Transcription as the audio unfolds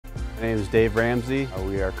My name is Dave Ramsey.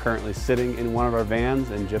 We are currently sitting in one of our vans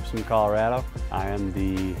in Gypsum, Colorado. I am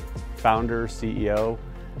the founder, CEO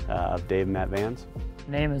of Dave and Matt Vans.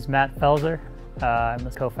 My name is Matt Felser. I'm the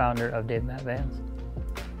co-founder of Dave and Matt Vans.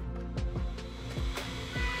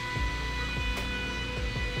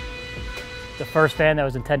 The first van that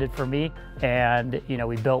was intended for me, and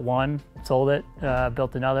we built one, sold it,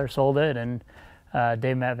 built another, sold it, and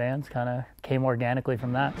Dave and Matt Vans kind of came organically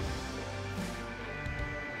from that.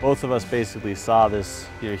 Both of us basically saw this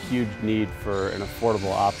huge need for an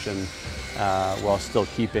affordable option while still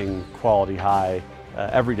keeping quality high.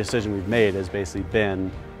 Every decision we've made has basically been,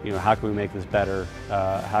 how can we make this better?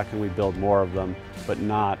 How can we build more of them, but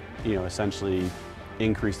not, essentially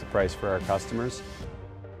increase the price for our customers?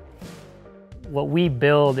 What we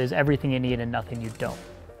build is everything you need and nothing you don't,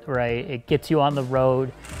 right? It gets you on the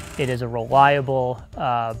road. It is a reliable,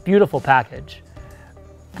 beautiful package,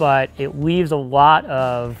 but it leaves a lot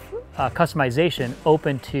of customization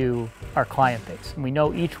open to our client base. And we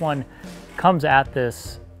know each one comes at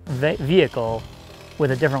this vehicle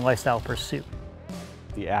with a different lifestyle pursuit.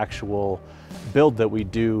 The actual build that we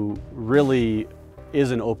do really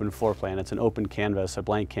is an open floor plan. It's an open canvas, a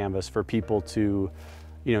blank canvas for people to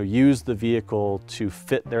use the vehicle to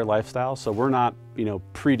fit their lifestyle. So we're not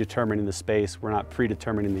predetermining the space, we're not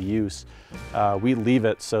predetermining the use. We leave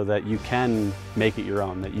it so that you can make it your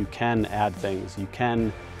own, that you can add things, you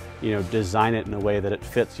can design it in a way that it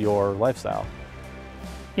fits your lifestyle.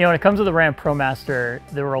 When it comes to the RAM ProMaster,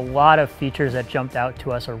 there were a lot of features that jumped out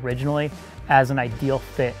to us originally as an ideal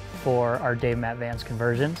fit for our Dave and Matt Vans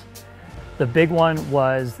conversions. The big one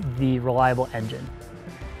was the reliable engine.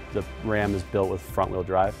 The Ram is built with front-wheel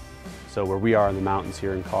drive. So where we are in the mountains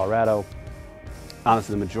here in Colorado,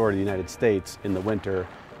 honestly the majority of the United States in the winter,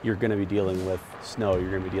 you're going to be dealing with snow,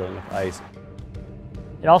 you're going to be dealing with ice.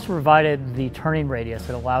 It also provided the turning radius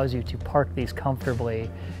that allows you to park these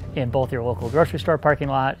comfortably in both your local grocery store parking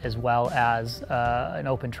lot as well as an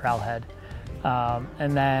open trailhead.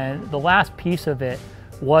 And then the last piece of it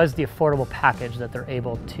was the affordable package that they're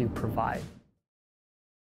able to provide.